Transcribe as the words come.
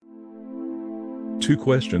two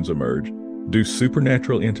questions emerge. Do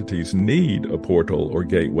supernatural entities need a portal or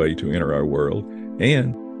gateway to enter our world?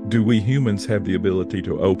 And do we humans have the ability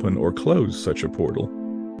to open or close such a portal?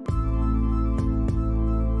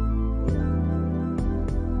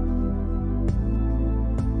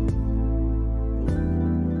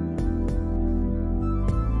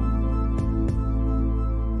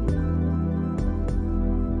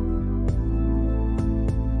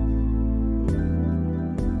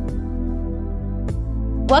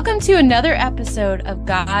 Welcome to another episode of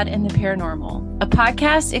God and the Paranormal, a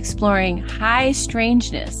podcast exploring high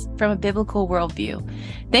strangeness from a biblical worldview.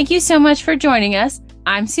 Thank you so much for joining us.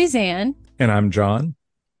 I'm Suzanne. And I'm John.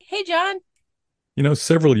 Hey, John. You know,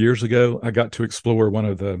 several years ago, I got to explore one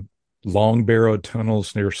of the long barrow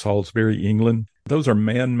tunnels near Salisbury, England. Those are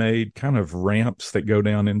man-made kind of ramps that go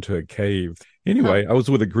down into a cave. Anyway, I was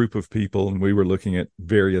with a group of people and we were looking at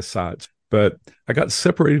various sites. But I got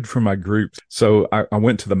separated from my group. So I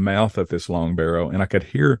went to the mouth of this long barrow and I could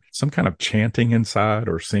hear some kind of chanting inside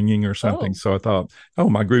or singing or something. So I thought,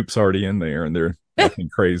 my group's already in there and they're acting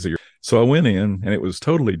crazy. So I went in and it was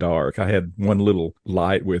totally dark. I had one little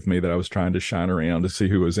light with me that I was trying to shine around to see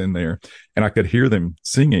who was in there. And I could hear them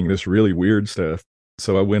singing this really weird stuff.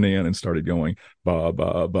 So I went in and started going, ba,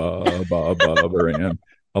 ba, ba, ba, ba, ba,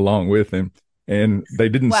 along with them. And they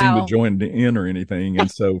didn't seem to join in or anything. And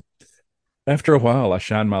so after a while, I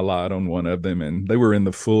shined my light on one of them, and they were in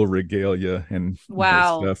the full regalia and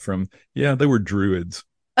stuff from, they were druids.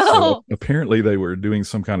 So apparently they were doing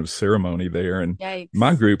some kind of ceremony there, and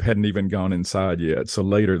my group hadn't even gone inside yet. So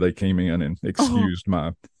later they came in and excused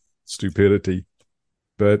my stupidity.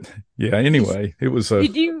 But anyway, it was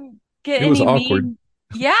Did you get it was awkward.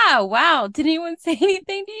 Yeah, wow. Did anyone say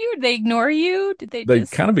anything to you? Did they ignore you? They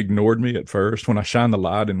kind of ignored me at first. When I shined the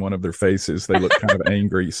light in one of their faces, they looked kind of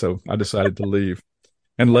angry. So I decided to leave.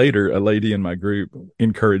 And later, a lady in my group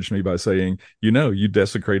encouraged me by saying, you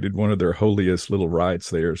desecrated one of their holiest little rites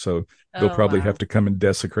there. So they'll probably have to come and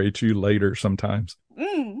desecrate you later sometimes.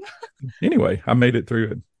 Anyway, I made it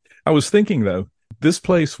through it. I was thinking, though, this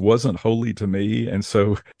place wasn't holy to me, and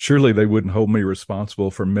so surely they wouldn't hold me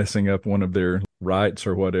responsible for messing up one of their rites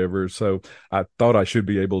or whatever. So I thought I should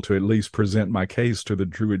be able to at least present my case to the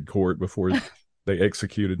Druid court before they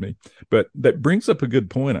executed me. But that brings up a good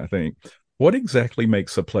point, I think. What exactly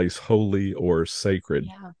makes a place holy or sacred?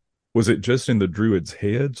 Yeah. Was it just in the Druids'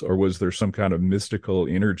 heads, or was there some kind of mystical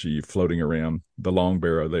energy floating around the long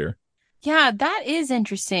barrow there? Yeah, that is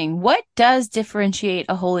interesting. What does differentiate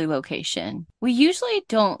a holy location? We usually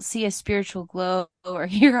don't see a spiritual glow or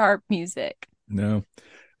hear harp music. No.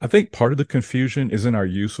 I think part of the confusion is in our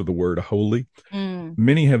use of the word holy.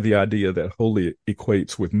 Many have the idea that holy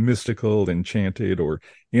equates with mystical, enchanted, or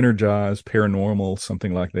energized, paranormal,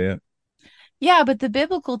 something like that. Yeah, but the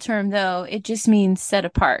biblical term, though, it just means set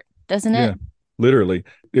apart, doesn't it? Yeah, literally.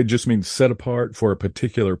 It just means set apart for a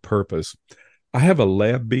particular purpose. I have a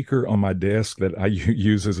lab beaker on my desk that I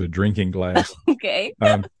use as a drinking glass. Okay.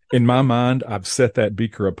 In my mind, I've set that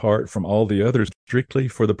beaker apart from all the others strictly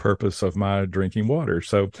for the purpose of my drinking water.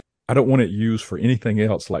 So I don't want it used for anything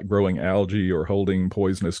else like growing algae or holding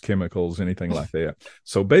poisonous chemicals, anything like that.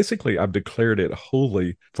 So basically, I've declared it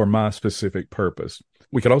holy for my specific purpose.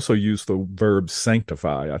 We could also use the verb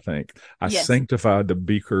sanctify, I think. I sanctified the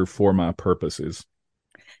beaker for my purposes.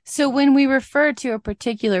 So when we refer to a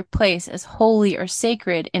particular place as holy or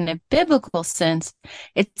sacred in a biblical sense,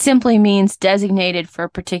 it simply means designated for a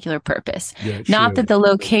particular purpose. Not that the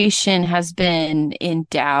location has been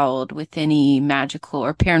endowed with any magical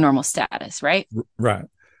or paranormal status, right? Right.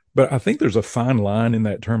 But I think there's a fine line in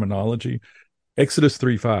that terminology. Exodus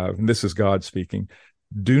 3:5, and this is God speaking.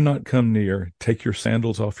 Do not come near, take your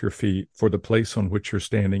sandals off your feet, for the place on which you're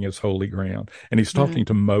standing is holy ground. And he's talking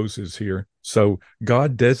to Moses here. So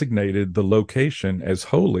God designated the location as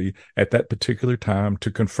holy at that particular time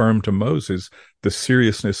to confirm to Moses the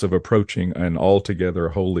seriousness of approaching an altogether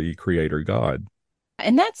holy creator God.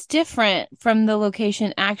 And that's different from the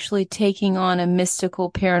location actually taking on a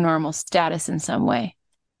mystical paranormal status in some way.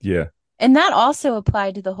 Yeah. And that also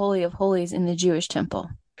applied to the Holy of Holies in the Jewish temple.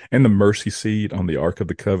 And the mercy seat on the Ark of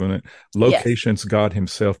the Covenant, locations God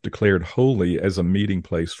himself declared holy as a meeting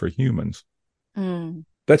place for humans.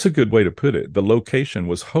 That's a good way to put it. The location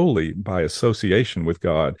was holy by association with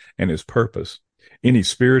God and his purpose. Any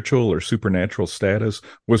spiritual or supernatural status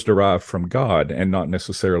was derived from God and not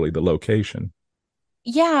necessarily the location.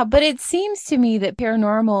 Yeah, but it seems to me that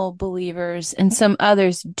paranormal believers and some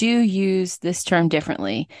others do use this term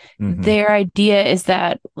differently. Their idea is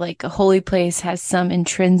that like a holy place has some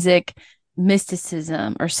intrinsic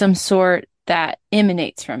mysticism or some sort that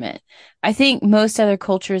emanates from it. I think most other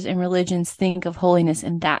cultures and religions think of holiness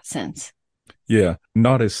in that sense. Yeah,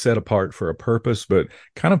 not as set apart for a purpose, but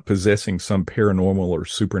kind of possessing some paranormal or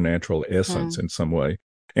supernatural essence in some way.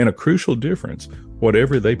 And a crucial difference,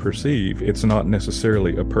 whatever they perceive, it's not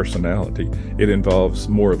necessarily a personality. It involves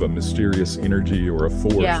more of a mysterious energy or a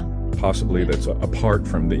force, possibly that's apart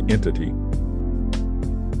from the entity.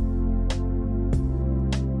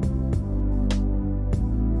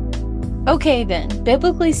 Okay, then,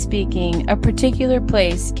 biblically speaking, a particular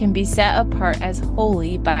place can be set apart as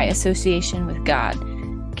holy by association with God.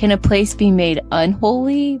 Can a place be made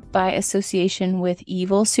unholy by association with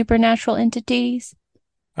evil supernatural entities?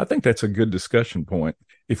 I think that's a good discussion point.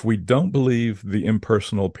 If we don't believe the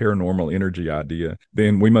impersonal paranormal energy idea,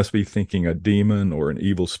 then we must be thinking a demon or an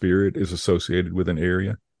evil spirit is associated with an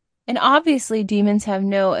area. And obviously, demons have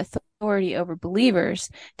no authority over believers.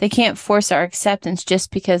 They can't force our acceptance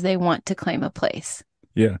just because they want to claim a place.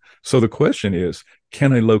 Yeah. So the question is,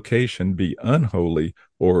 can a location be unholy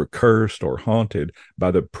or cursed or haunted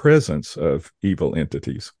by the presence of evil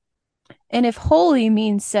entities? And if holy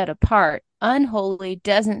means set apart, unholy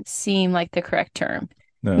doesn't seem like the correct term.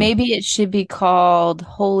 No. Maybe it should be called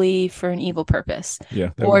holy for an evil purpose.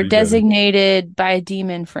 Yeah. Or designated by a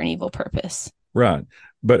demon for an evil purpose. Right.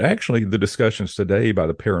 But actually, the discussions today by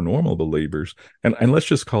the paranormal believers, and let's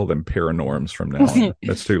just call them paranorms from now on.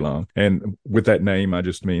 That's too long. And with that name, I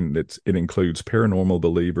just mean that it includes paranormal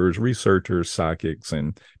believers, researchers, psychics,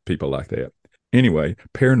 and people like that. Anyway,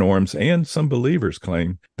 paranorms and some believers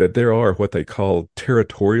claim that there are what they call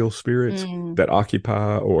territorial spirits that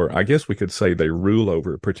occupy, or I guess we could say they rule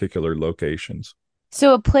over particular locations.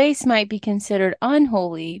 So a place might be considered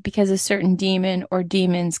unholy because a certain demon or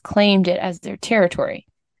demons claimed it as their territory.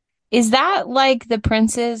 Is that like the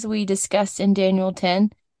princes we discussed in Daniel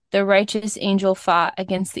 10? The righteous angel fought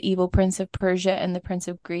against the evil prince of Persia and the prince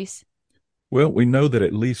of Greece? Well, we know that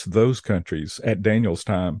at least those countries at Daniel's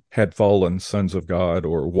time had fallen sons of God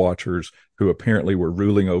or watchers who apparently were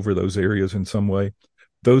ruling over those areas in some way.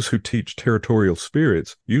 Those who teach territorial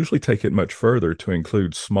spirits usually take it much further to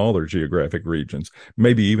include smaller geographic regions.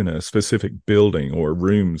 Maybe even a specific building or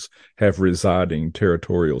rooms have residing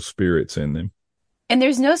territorial spirits in them. And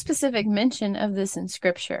there's no specific mention of this in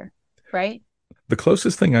Scripture, right? The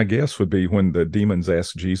closest thing, I guess, would be when the demons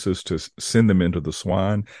asked Jesus to send them into the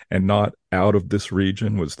swine and not out of this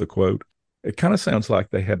region, was the quote. It kind of sounds like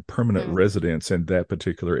they had permanent residence in that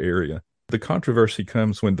particular area. The controversy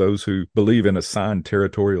comes when those who believe in assigned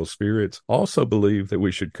territorial spirits also believe that we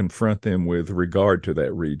should confront them with regard to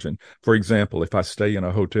that region. For example, if I stay in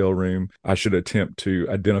a hotel room, I should attempt to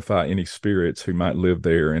identify any spirits who might live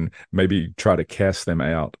there and maybe try to cast them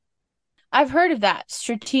out. I've heard of that.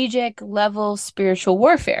 Strategic level spiritual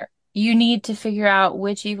warfare. You need to figure out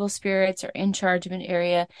which evil spirits are in charge of an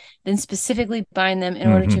area, then specifically bind them in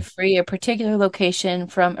order to free a particular location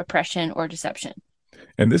from oppression or deception.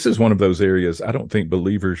 And this is one of those areas I don't think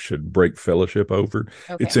believers should break fellowship over.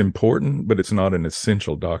 Okay. It's important, but it's not an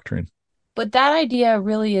essential doctrine. But that idea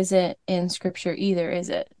really isn't in Scripture either, is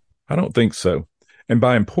it? I don't think so. And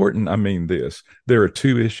by important, I mean this. There are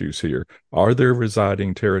two issues here. Are there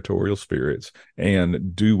residing territorial spirits?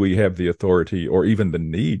 And do we have the authority or even the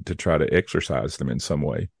need to try to exercise them in some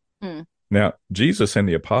way? Now, Jesus and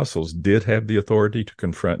the apostles did have the authority to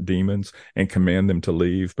confront demons and command them to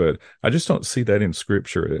leave, but I just don't see that in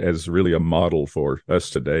Scripture as really a model for us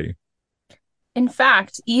today. In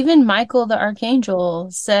fact, even Michael the archangel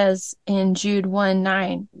says in Jude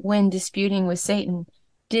 1:9, when disputing with Satan,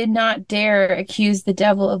 did not dare accuse the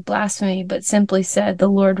devil of blasphemy, but simply said, "The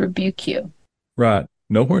Lord rebuke you." Right.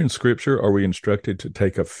 Nowhere in Scripture are we instructed to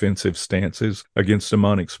take offensive stances against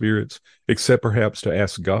demonic spirits, except perhaps to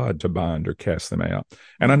ask God to bind or cast them out.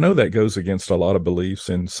 And I know that goes against a lot of beliefs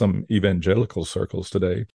in some evangelical circles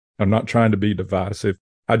today. I'm not trying to be divisive.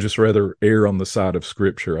 I'd just rather err on the side of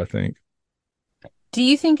Scripture, I think. Do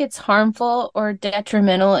you think it's harmful or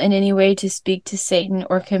detrimental in any way to speak to Satan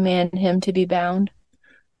or command him to be bound?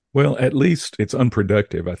 Well, at least it's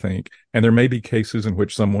unproductive, I think. And there may be cases in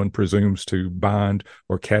which someone presumes to bind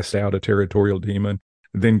or cast out a territorial demon.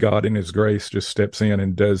 Then God in his grace just steps in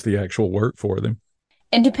and does the actual work for them.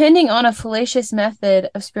 And depending on a fallacious method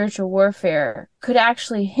of spiritual warfare could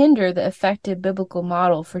actually hinder the effective biblical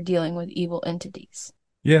model for dealing with evil entities.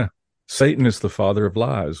 Yeah. Satan is the father of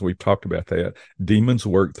lies. We've talked about that. Demons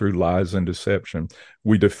work through lies and deception.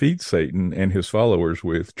 We defeat Satan and his followers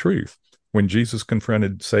with truth. When Jesus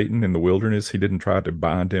confronted Satan in the wilderness, he didn't try to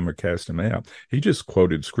bind him or cast him out. He just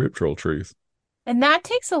quoted scriptural truth. And that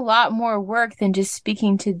takes a lot more work than just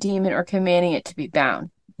speaking to a demon or commanding it to be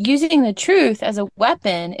bound. using the truth as a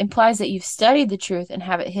weapon implies that you've studied the truth and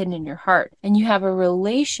have it hidden in your heart, and you have a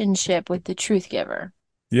relationship with the truth giver.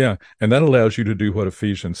 Yeah, and that allows you to do what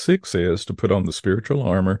Ephesians 6 says, to put on the spiritual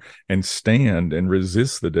armor and stand and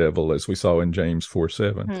resist the devil, as we saw in James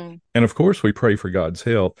 4:7. And of course, we pray for God's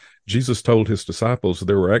help. Jesus told his disciples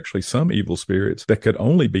there were actually some evil spirits that could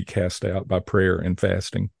only be cast out by prayer and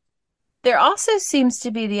fasting. There also seems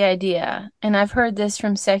to be the idea, and I've heard this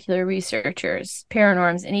from secular researchers,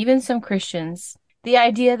 paranorms, and even some Christians, the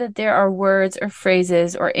idea that there are words or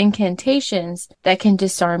phrases or incantations that can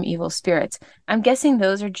disarm evil spirits. I'm guessing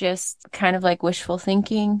those are just kind of like wishful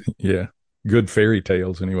thinking. Yeah, good fairy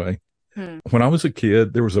tales anyway. When I was a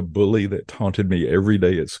kid, there was a bully that taunted me every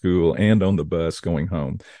day at school and on the bus going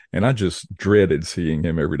home, and I just dreaded seeing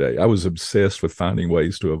him every day. I was obsessed with finding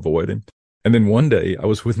ways to avoid him. And then one day I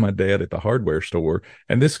was with my dad at the hardware store,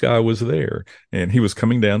 and this guy was there, and he was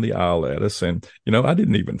coming down the aisle at us. And, I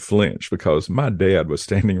didn't even flinch because my dad was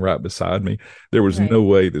standing right beside me. There was no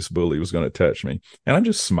way this bully was going to touch me. And I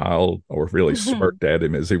just smiled or really smirked at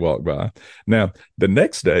him as he walked by. Now, the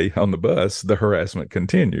next day on the bus, the harassment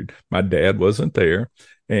continued. My dad wasn't there.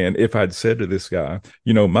 And if I'd said to this guy,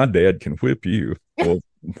 my dad can whip you, well,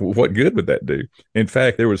 what good would that do? In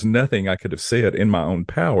fact, there was nothing I could have said in my own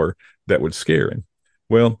power that would scare him.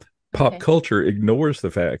 Well, pop culture ignores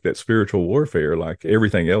the fact that spiritual warfare, like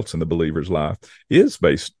everything else in the believer's life, is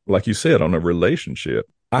based, like you said, on a relationship.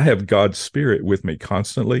 I have God's spirit with me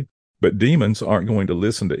constantly, but demons aren't going to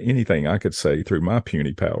listen to anything I could say through my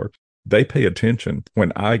puny power. They pay attention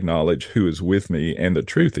when I acknowledge who is with me and the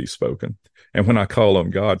truth he's spoken. And when I call on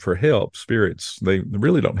God for help, spirits, they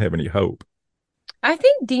really don't have any hope. I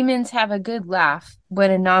think demons have a good laugh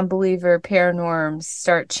when a non-believer paranorms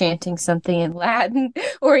start chanting something in Latin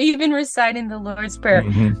or even reciting the Lord's Prayer.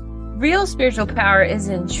 Real spiritual power is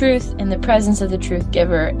in truth, in the presence of the truth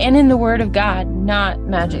giver, and in the Word of God, not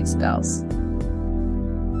magic spells.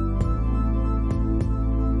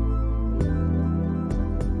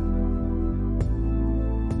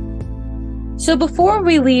 So before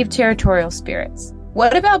we leave territorial spirits,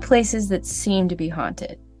 what about places that seem to be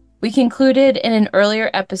haunted? We concluded in an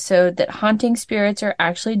earlier episode that haunting spirits are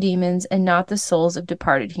actually demons and not the souls of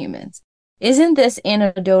departed humans. Isn't this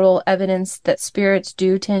anecdotal evidence that spirits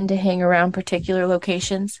do tend to hang around particular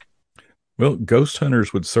locations? Well, ghost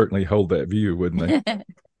hunters would certainly hold that view, wouldn't they?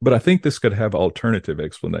 But I think this could have alternative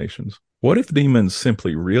explanations. What if demons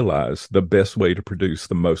simply realize the best way to produce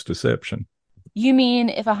the most deception? You mean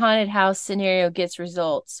if a haunted house scenario gets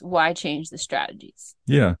results, why change the strategies?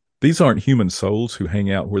 Yeah. These aren't human souls who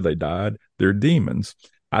hang out where they died. They're demons.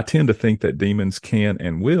 I tend to think that demons can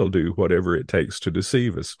and will do whatever it takes to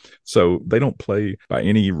deceive us. So they don't play by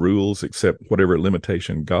any rules except whatever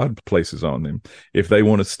limitation God places on them. If they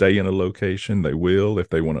want to stay in a location, they will. If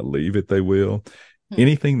they want to leave it, they will.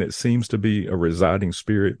 Anything that seems to be a residing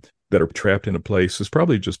spirit that are trapped in a place is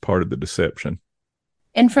probably just part of the deception.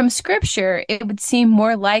 And from scripture, it would seem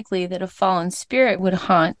more likely that a fallen spirit would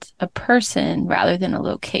haunt a person rather than a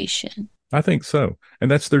location. I think so.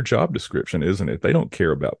 And that's their job description, isn't it? They don't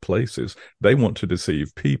care about places. They want to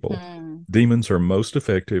deceive people. Demons are most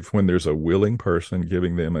effective when there's a willing person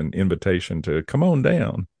giving them an invitation to come on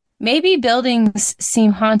down. Maybe buildings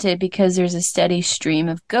seem haunted because there's a steady stream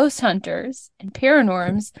of ghost hunters and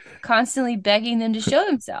paranorms constantly begging them to show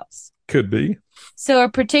themselves. Could be. So a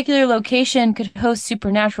particular location could host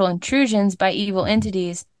supernatural intrusions by evil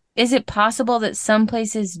entities. Is it possible that some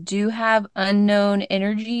places do have unknown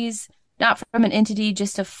energies, not from an entity,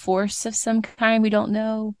 just a force of some kind we don't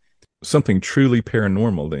know? Something truly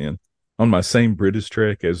paranormal then. On my same British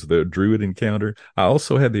trek as the Druid encounter, I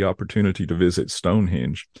also had the opportunity to visit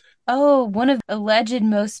Stonehenge. Oh, one of the alleged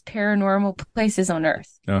most paranormal places on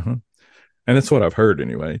Earth. And that's what I've heard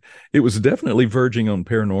anyway. It was definitely verging on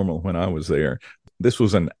paranormal when I was there. This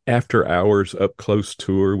was an after-hours up-close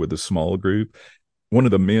tour with a small group. One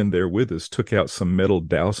of the men there with us took out some metal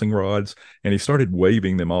dowsing rods, and he started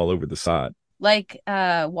waving them all over the site. Like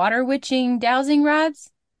water witching dowsing rods?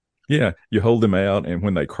 Yeah, you hold them out, and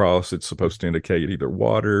when they cross, it's supposed to indicate either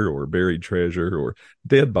water or buried treasure or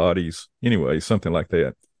dead bodies. Anyway, something like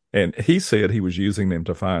that. And he said he was using them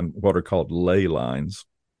to find what are called ley lines.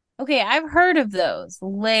 Okay, I've heard of those.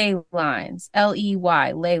 Ley lines.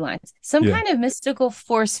 L-E-Y, ley lines. Some kind of mystical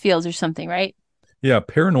force fields or something, right? Yeah,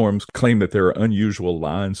 paranorms claim that there are unusual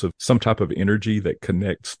lines of some type of energy that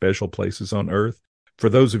connect special places on Earth. For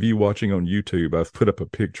those of you watching on YouTube, I've put up a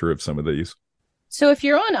picture of some of these. So if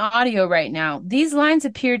you're on audio right now, these lines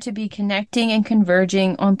appear to be connecting and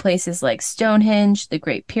converging on places like Stonehenge, the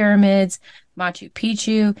Great Pyramids, Machu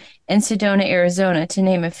Picchu, and Sedona, Arizona, to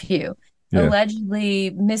name a few. Yeah.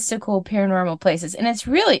 allegedly mystical paranormal places. And it's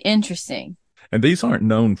really interesting. And these aren't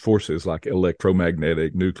known forces like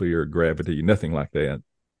electromagnetic, nuclear, gravity, nothing like that.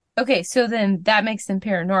 Okay, so then that makes them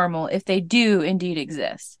paranormal if they do indeed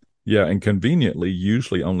exist. Yeah, and conveniently,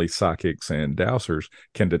 usually only psychics and dowsers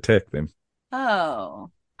can detect them.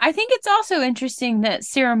 Oh, I think it's also interesting that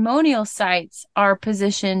ceremonial sites are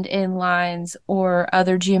positioned in lines or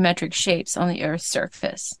other geometric shapes on the Earth's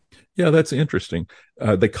surface. Yeah, that's interesting.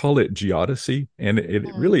 They call it geodesy, and it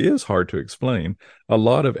Mm. really is hard to explain. A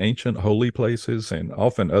lot of ancient holy places and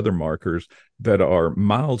often other markers that are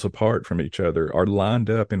miles apart from each other are lined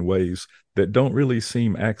up in ways that don't really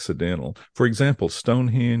seem accidental. For example,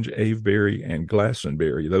 Stonehenge, Avebury, and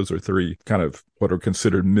Glastonbury, those are three kind of what are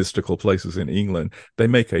considered mystical places in England. They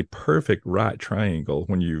make a perfect right triangle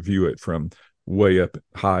when you view it from way up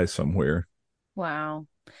high somewhere. Wow.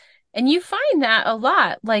 And you find that a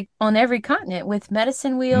lot, like on every continent with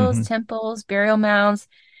medicine wheels, Hmm. temples, burial mounds.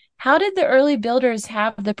 How did the early builders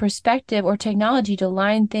have the perspective or technology to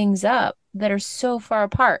line things up that are so far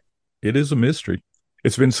apart? It is a mystery.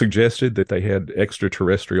 It's been suggested that they had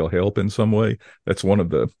extraterrestrial help in some way. That's one of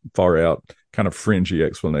the far out, kind of fringy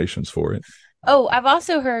explanations for it. Oh, I've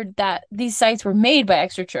also heard that these sites were made by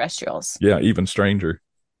extraterrestrials. Yeah, even stranger.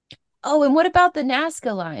 Oh, and what about the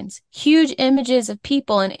Nazca lines? Huge images of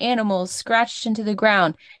people and animals scratched into the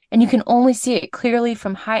ground, and you can only see it clearly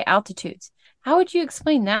from high altitudes. How would you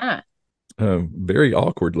explain that? Very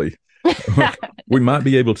awkwardly. We might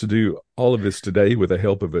be able to do all of this today with the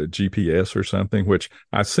help of a GPS or something, which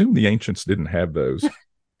I assume the ancients didn't have those.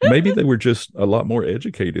 Maybe they were just a lot more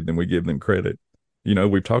educated than we give them credit. You know,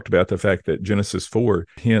 we've talked about the fact that Genesis 4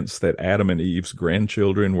 hints that Adam and Eve's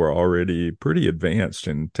grandchildren were already pretty advanced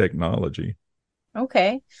in technology.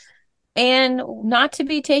 Okay. And not to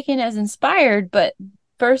be taken as inspired, but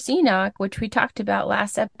First Enoch, which we talked about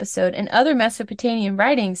last episode, and other Mesopotamian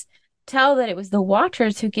writings tell that it was the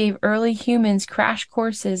Watchers who gave early humans crash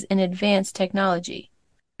courses in advanced technology.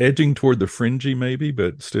 Edging toward the fringy, maybe,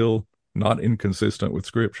 but still not inconsistent with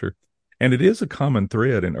scripture. And it is a common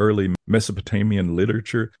thread in early Mesopotamian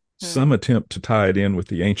literature. Hmm. Some attempt to tie it in with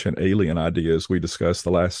the ancient alien ideas we discussed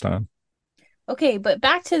the last time. Okay, but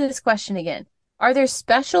back to this question again. Are there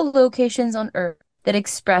special locations on Earth that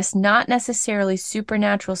express not necessarily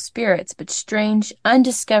supernatural spirits, but strange,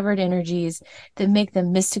 undiscovered energies that make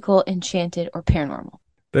them mystical, enchanted, or paranormal?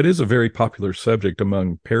 That is a very popular subject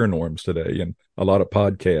among paranorms today and a lot of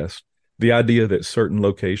podcasts. The idea that certain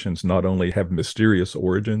locations not only have mysterious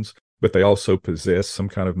origins, but they also possess some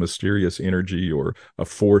kind of mysterious energy or a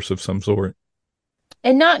force of some sort.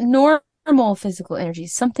 And not normal physical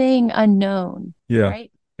energies, something unknown, Yeah.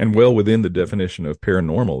 right? And well within the definition of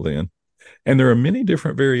paranormal, then. And there are many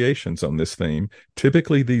different variations on this theme.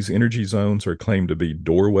 Typically, these energy zones are claimed to be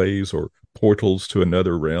doorways or portals to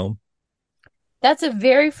another realm. That's a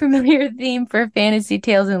very familiar theme for fantasy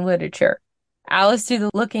tales and literature. Alice through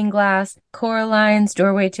the Looking Glass, Coraline's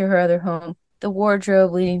doorway to her other home, the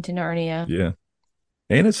wardrobe leading to Narnia. Yeah.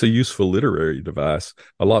 And it's a useful literary device,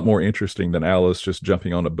 a lot more interesting than Alice just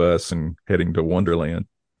jumping on a bus and heading to Wonderland.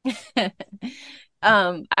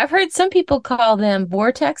 I've heard some people call them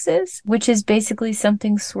vortexes, which is basically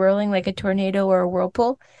something swirling like a tornado or a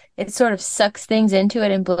whirlpool. It sort of sucks things into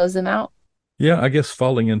it and blows them out. Yeah, I guess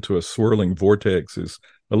falling into a swirling vortex is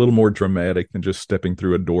a little more dramatic than just stepping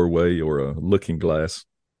through a doorway or a looking glass.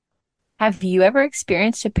 Have you ever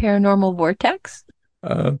experienced a paranormal vortex?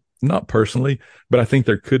 Not personally, but I think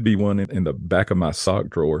there could be one in the back of my sock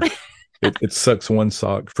drawer. It sucks one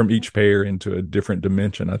sock from each pair into a different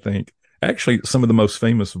dimension, I think. Actually, some of the most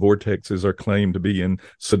famous vortexes are claimed to be in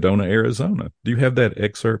Sedona, Arizona. Do you have that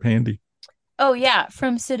excerpt handy? Oh, yeah,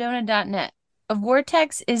 from Sedona.net. A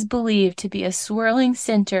vortex is believed to be a swirling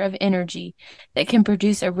center of energy that can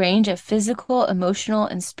produce a range of physical, emotional,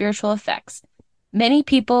 and spiritual effects. Many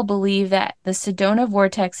people believe that the Sedona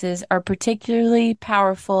vortexes are particularly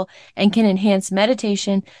powerful and can enhance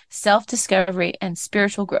meditation, self-discovery, and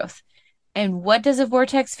spiritual growth. And what does a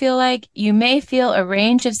vortex feel like? You may feel a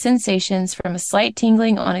range of sensations from a slight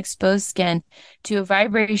tingling on exposed skin to a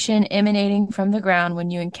vibration emanating from the ground when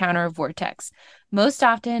you encounter a vortex. Most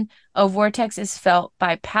often, a vortex is felt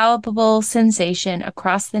by palpable sensation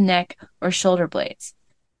across the neck or shoulder blades.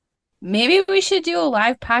 Maybe we should do a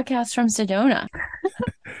live podcast from Sedona.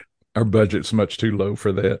 Our budget's much too low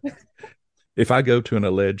for that. If I go to an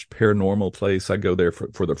alleged paranormal place, I go there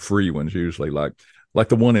for the free ones usually, like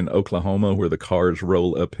the one in Oklahoma where the cars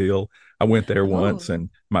roll uphill. I went there once Oh. and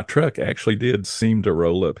my truck actually did seem to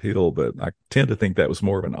roll uphill, but I tend to think that was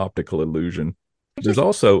more of an optical illusion. There's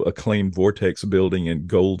also a claimed vortex building in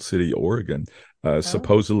Gold City, Oregon. Oh,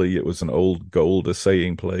 Supposedly it was an old gold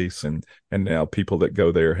assaying place, and now people that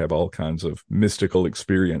go there have all kinds of mystical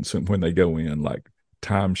experience and when they go in, like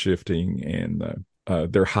time shifting and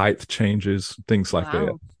their height changes, things like that.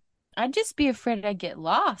 wow. I'd just be afraid I'd get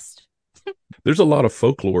lost. There's a lot of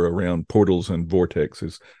folklore around portals and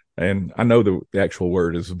vortexes, and I know the actual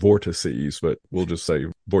word is vortices, but we'll just say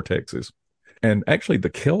vortexes. And actually, the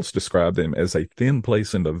Celts describe them as a thin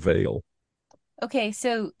place in the veil. Okay,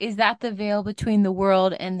 so is that the veil between the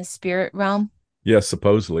world and the spirit realm? Yes,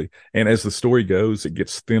 supposedly. And as the story goes, it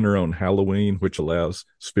gets thinner on Halloween, which allows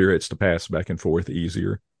spirits to pass back and forth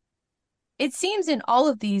easier. It seems in all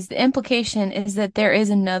of these, the implication is that there is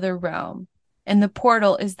another realm, and the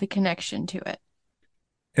portal is the connection to it.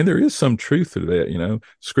 And there is some truth to that, you know.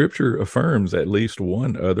 Scripture affirms at least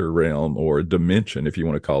one other realm or dimension, if you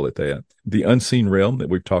want to call it that. The unseen realm that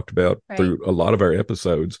we've talked about Right. through a lot of our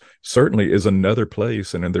episodes certainly is another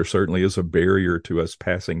place, and then there certainly is a barrier to us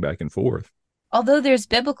passing back and forth. Although there's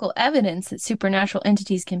biblical evidence that supernatural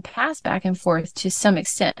entities can pass back and forth to some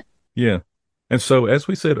extent. Yeah. And so, as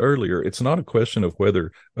we said earlier, it's not a question of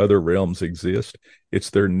whether other realms exist, it's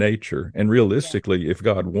their nature. And Yeah. realistically, if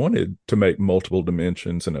God wanted to make multiple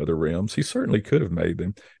dimensions and other realms, he certainly could have made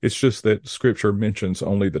them. It's just that scripture mentions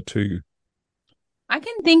only the two. I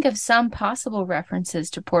can think of some possible references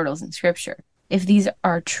to portals in scripture, if these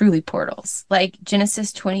are truly portals, like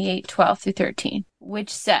Genesis 28:12-13, which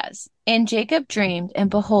says, And Jacob dreamed, and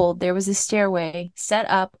behold, there was a stairway set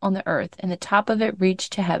up on the earth, and the top of it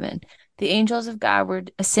reached to heaven. The angels of God were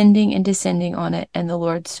ascending and descending on it, and the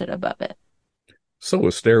Lord stood above it. So,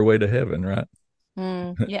 a stairway to heaven, right?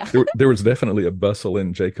 Yeah. There was definitely a bustle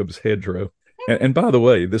in Jacob's hedgerow. And by the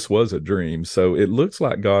way, this was a dream. So it looks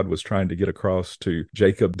like God was trying to get across to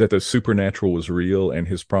Jacob that the supernatural was real and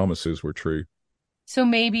his promises were true. So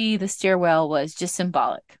maybe the stairwell was just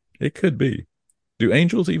symbolic. It could be. Do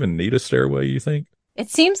angels even need a stairway, you think?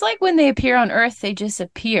 It seems like when they appear on earth, they just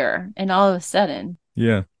appear, and all of a sudden.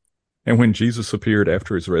 Yeah. And when Jesus appeared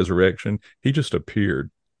after his resurrection, he just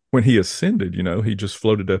appeared. When he ascended, you know, he just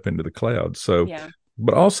floated up into the clouds. So, Yeah.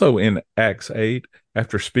 but also in Acts 8,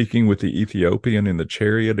 after speaking with the Ethiopian in the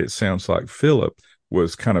chariot, it sounds like Philip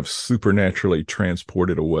was kind of supernaturally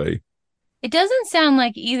transported away. It doesn't sound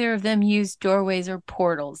like either of them used doorways or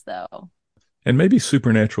portals, though. And maybe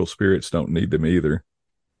supernatural spirits don't need them either.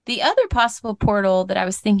 The other possible portal that I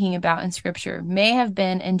was thinking about in scripture may have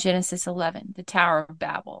been in Genesis 11, the Tower of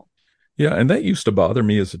Babel. Yeah, and that used to bother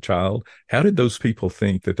me as a child. How did those people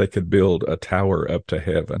think that they could build a tower up to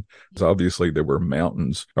heaven? Because obviously there were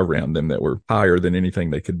mountains around them that were higher than anything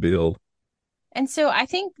they could build. And so I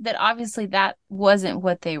think that obviously that wasn't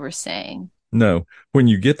what they were saying. No, when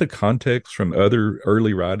you get the context from other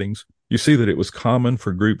early writings, you see that it was common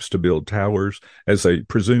for groups to build towers as a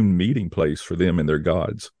presumed meeting place for them and their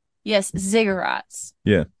gods. Yes, ziggurats.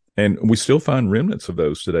 Yeah. And we still find remnants of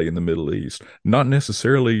those today in the Middle East, not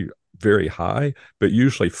necessarily very high, but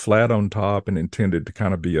usually flat on top and intended to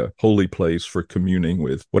kind of be a holy place for communing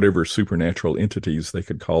with whatever supernatural entities they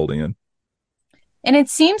could call in. And it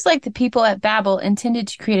seems like the people at Babel intended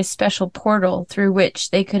to create a special portal through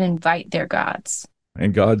which they could invite their gods.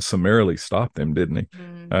 And God summarily stopped them, didn't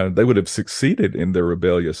he? They would have succeeded in their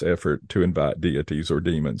rebellious effort to invite deities or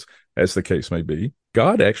demons, as the case may be.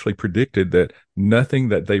 God actually predicted that nothing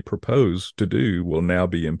that they propose to do will now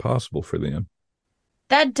be impossible for them.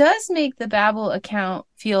 That does make the Babel account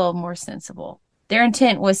feel more sensible. Their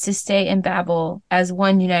intent was to stay in Babel as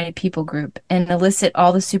one united people group and elicit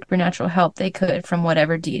all the supernatural help they could from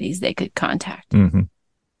whatever deities they could contact. Mm-hmm.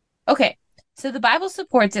 Okay, so the Bible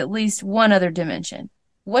supports at least one other dimension.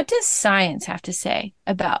 What does science have to say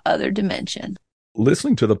about other dimensions?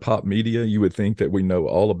 Listening to the pop media, you would think that we know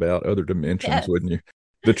all about other dimensions, Yes. wouldn't you?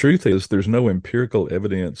 The truth is, there's no empirical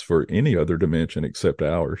evidence for any other dimension except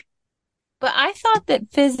ours. But I thought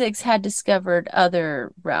that physics had discovered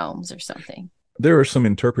other realms or something. There are some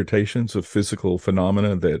interpretations of physical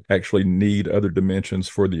phenomena that actually need other dimensions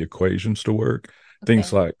for the equations to work.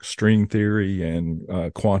 Things Okay. like string theory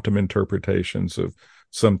and quantum interpretations of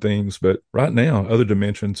some things. But right now, other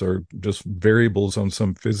dimensions are just variables on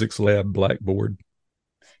some physics lab blackboard.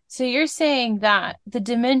 So you're saying that the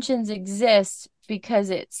dimensions exist because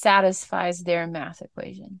it satisfies their math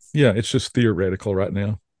equations. Yeah, it's just theoretical right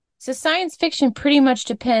now. So science fiction pretty much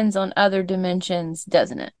depends on other dimensions,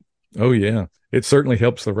 doesn't it? Oh, yeah. It certainly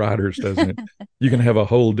helps the writers, doesn't it? You can have a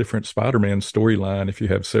whole different Spider-Man storyline if you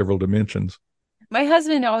have several dimensions. My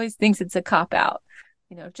husband always thinks it's a cop out.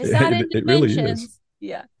 Just add in It really is. dimensions.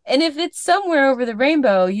 Yeah. And if it's somewhere over the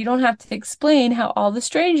rainbow, you don't have to explain how all the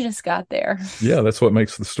strangeness got there. Yeah, that's what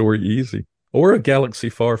makes the story easy. Or a galaxy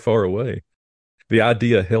far, far away. The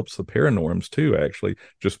idea helps the paranorms too, actually.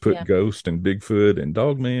 Just put ghost and Bigfoot and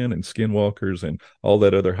dogman and skinwalkers and all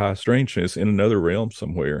that other high strangeness in another realm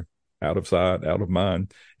somewhere, out of sight, out of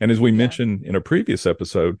mind. And as we mentioned in a previous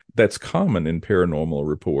episode, that's common in paranormal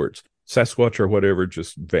reports. Sasquatch or whatever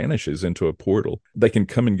just vanishes into a portal. They can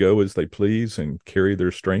come and go as they please and carry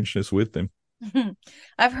their strangeness with them.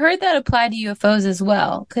 I've heard that apply to UFOs as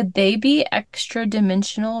well. Could they be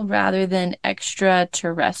extra-dimensional rather than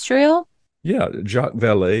extraterrestrial? Yeah, Jacques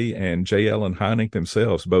Vallée and J. Allen Hynek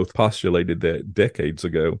themselves both postulated that decades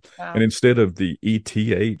ago. Wow. And instead of the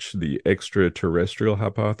ETH, the extraterrestrial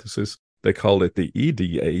hypothesis, they called it the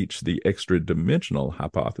EDH, the extra-dimensional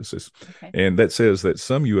hypothesis. Okay. And that says that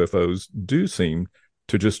some UFOs do seem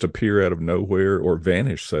to just appear out of nowhere or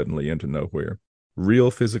vanish suddenly into nowhere.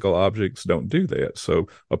 Real physical objects don't do that. So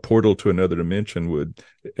a portal to another dimension would,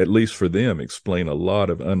 at least for them, explain a lot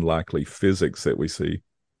of unlikely physics that we see.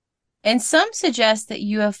 And some suggest that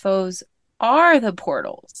UFOs are the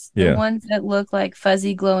portals. The ones that look like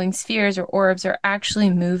fuzzy glowing spheres or orbs are actually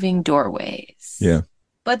moving doorways. Yeah.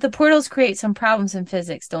 But the portals create some problems in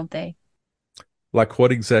physics, don't they? Like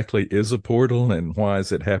what exactly is a portal and why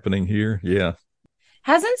is it happening here? Yeah.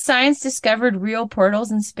 Hasn't science discovered real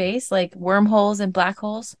portals in space, like wormholes and black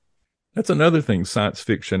holes? That's another thing science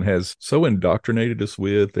fiction has so indoctrinated us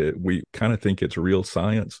with that we kind of think it's real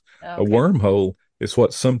science. Okay. A wormhole is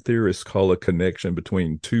what some theorists call a connection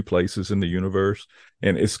between two places in the universe,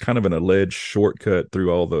 and it's kind of an alleged shortcut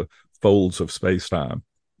through all the folds of space-time,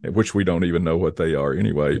 which we don't even know what they are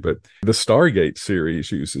anyway. But the Stargate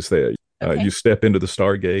series uses that. Okay. You step into the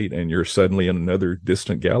Stargate and you're suddenly in another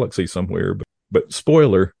distant galaxy somewhere. But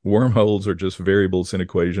spoiler, wormholes are just variables in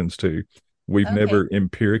equations too. We've never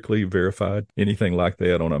empirically verified anything like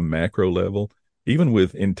that on a macro level. Even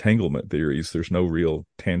with entanglement theories, there's no real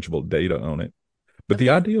tangible data on it. But the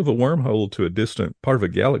idea of a wormhole to a distant part of a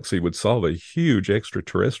galaxy would solve a huge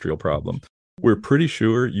extraterrestrial problem. We're pretty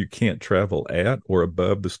sure you can't travel at or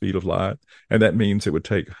above the speed of light, and that means it would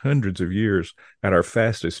take hundreds of years at our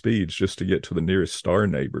fastest speeds just to get to the nearest star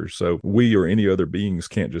neighbors. So we or any other beings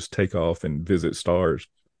can't just take off and visit stars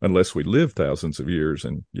unless we live thousands of years.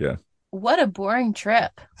 And what a boring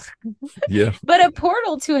trip. Yeah. But a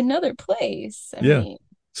portal to another place. I mean,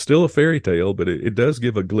 still a fairy tale, but it does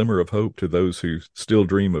give a glimmer of hope to those who still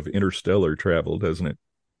dream of interstellar travel, doesn't it?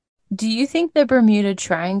 Do you think the Bermuda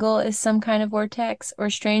Triangle is some kind of vortex or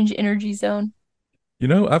strange energy zone?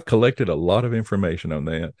 I've collected a lot of information on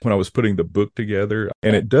that when I was putting the book together,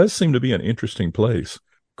 and it does seem to be an interesting place.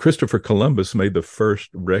 Christopher Columbus made the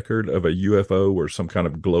first record of a UFO or some kind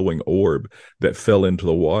of glowing orb that fell into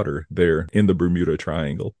the water there in the Bermuda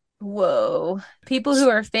Triangle. Whoa. People who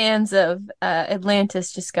are fans of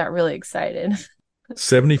Atlantis just got really excited.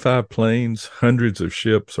 75 planes, hundreds of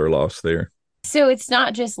ships are lost there. So it's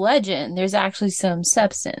not just legend. There's actually some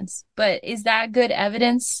substance. But is that good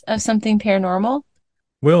evidence of something paranormal?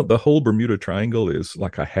 Well, the whole Bermuda Triangle is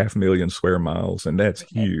like 500,000 square miles, and that's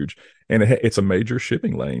huge. And it's a major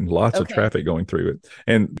shipping lane, lots of traffic going through it.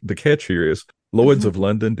 And the catch here is Lloyd's of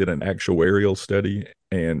London did an actuarial study,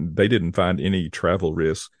 and they didn't find any travel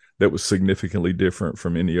risks that was significantly different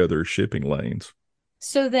from any other shipping lanes.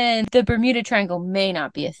 So then the Bermuda Triangle may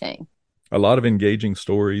not be a thing. A lot of engaging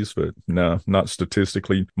stories, but no, not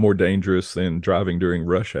statistically more dangerous than driving during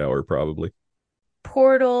rush hour, probably.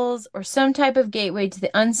 Portals or some type of gateway to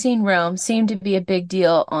the unseen realm seem to be a big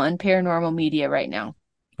deal on paranormal media right now.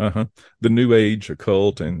 The New Age,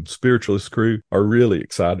 occult, and spiritualist crew are really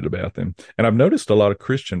excited about them. And I've noticed a lot of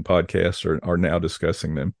Christian podcasts are now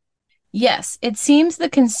discussing them. Yes, it seems the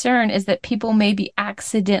concern is that people may be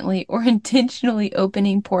accidentally or intentionally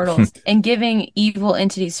opening portals and giving evil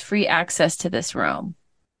entities free access to this realm.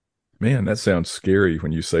 Man, that sounds scary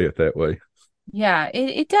when you say it that way. Yeah,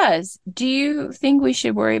 it does. Do you think we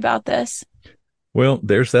should worry about this? Well,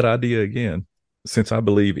 there's that idea again. Since I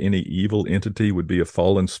believe any evil entity would be a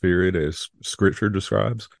fallen spirit, as Scripture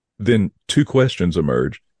describes, then two questions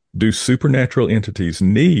emerge. Do supernatural entities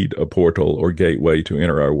need a portal or gateway to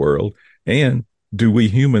enter our world? And do we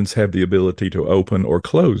humans have the ability to open or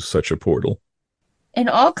close such a portal? And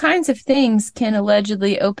all kinds of things can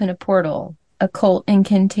allegedly open a portal. Occult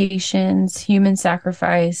incantations, human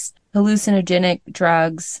sacrifice, hallucinogenic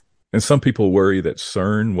drugs. And some people worry that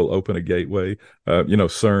CERN will open a gateway.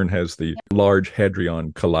 CERN has the Large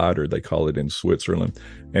Hadron Collider, they call it in Switzerland.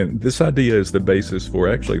 And this idea is the basis for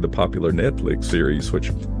actually the popular Netflix series, which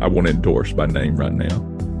I won't endorse by name right now.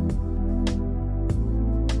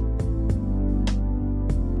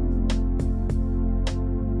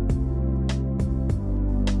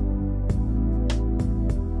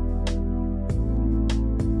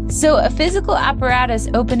 So a physical apparatus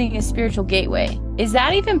opening a spiritual gateway, is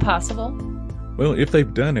that even possible? Well, if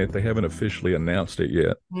they've done it, they haven't officially announced it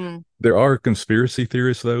yet. There are conspiracy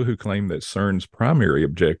theorists, though, who claim that CERN's primary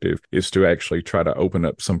objective is to actually try to open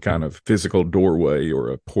up some kind of physical doorway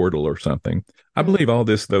or a portal or something. I believe all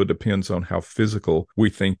this, though, depends on how physical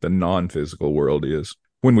we think the non-physical world is.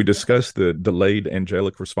 When we discussed the delayed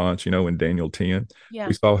angelic response, in Daniel 10,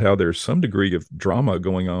 we saw how there's some degree of drama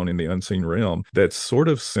going on in the unseen realm that's sort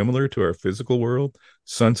of similar to our physical world.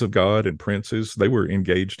 Sons of God and princes, they were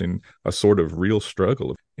engaged in a sort of real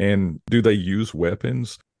struggle. And do they use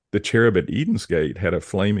weapons? The cherub at Eden's gate had a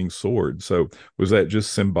flaming sword. So was that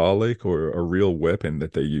just symbolic or a real weapon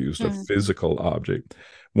that they used, a physical object?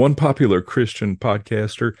 One popular Christian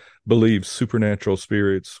podcaster believes supernatural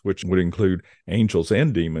spirits, which would include angels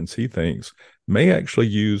and demons, he thinks, may actually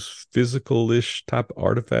use physical-ish type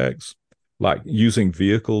artifacts, like using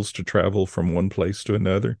vehicles to travel from one place to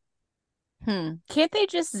another. Can't they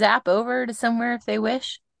just zap over to somewhere if they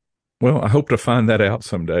wish? Well, I hope to find that out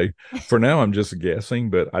someday. For now, I'm just guessing,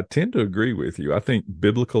 but I tend to agree with you. I think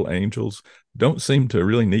biblical angels don't seem to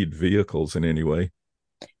really need vehicles in any way.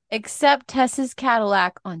 Except Tess's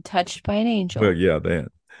Cadillac on Touched by an Angel. Well, yeah, that.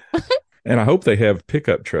 And I hope they have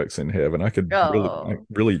pickup trucks in heaven. I could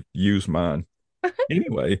really use mine.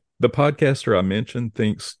 Anyway, the podcaster I mentioned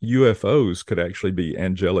thinks UFOs could actually be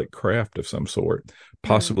angelic craft of some sort,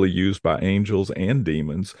 possibly used by angels and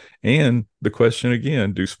demons. And the question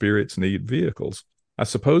again, do spirits need vehicles? I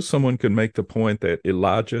suppose someone could make the point that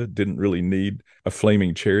Elijah didn't really need a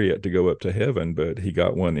flaming chariot to go up to heaven, but he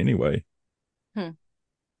got one anyway.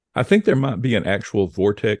 I think there might be an actual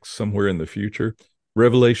vortex somewhere in the future.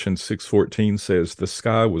 Revelation 6:14 says the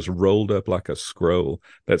sky was rolled up like a scroll.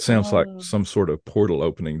 That sounds like some sort of portal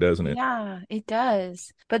opening, doesn't it? Yeah, it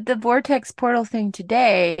does. But the vortex portal thing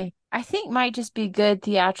today, I think might just be good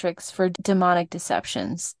theatrics for demonic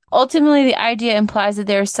deceptions. Ultimately, the idea implies that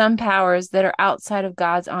there are some powers that are outside of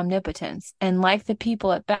God's omnipotence. And like the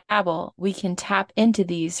people at Babel, we can tap into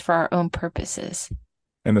these for our own purposes.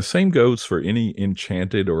 And the same goes for any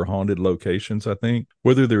enchanted or haunted locations, I think.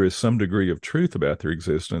 Whether there is some degree of truth about their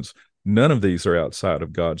existence, none of these are outside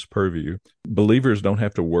of God's purview. Believers don't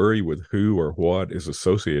have to worry with who or what is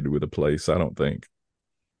associated with a place, I don't think.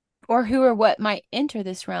 Or who or what might enter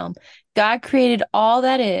this realm. God created all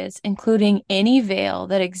that is, including any veil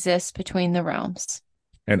that exists between the realms.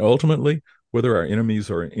 And ultimately, whether our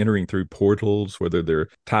enemies are entering through portals, whether they're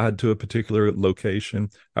tied to a particular location,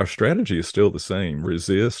 our strategy is still the same.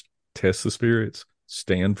 Resist, test the spirits,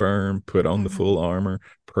 stand firm, put on the full armor,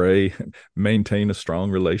 pray, maintain a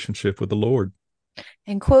strong relationship with the Lord.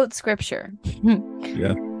 And quote scripture.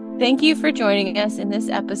 Yeah. Thank you for joining us in this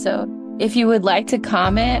episode. If you would like to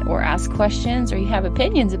comment or ask questions or you have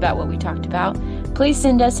opinions about what we talked about, please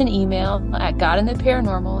send us an email at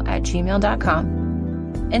godandtheparanormal@gmail.com.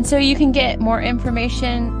 And so you can get more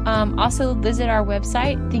information. Also visit our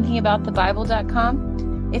website,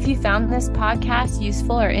 thinkingaboutthebible.com. If you found this podcast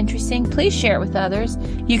useful or interesting, please share it with others.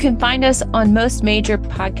 You can find us on most major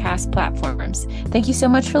podcast platforms. Thank you so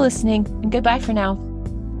much for listening, and goodbye for now.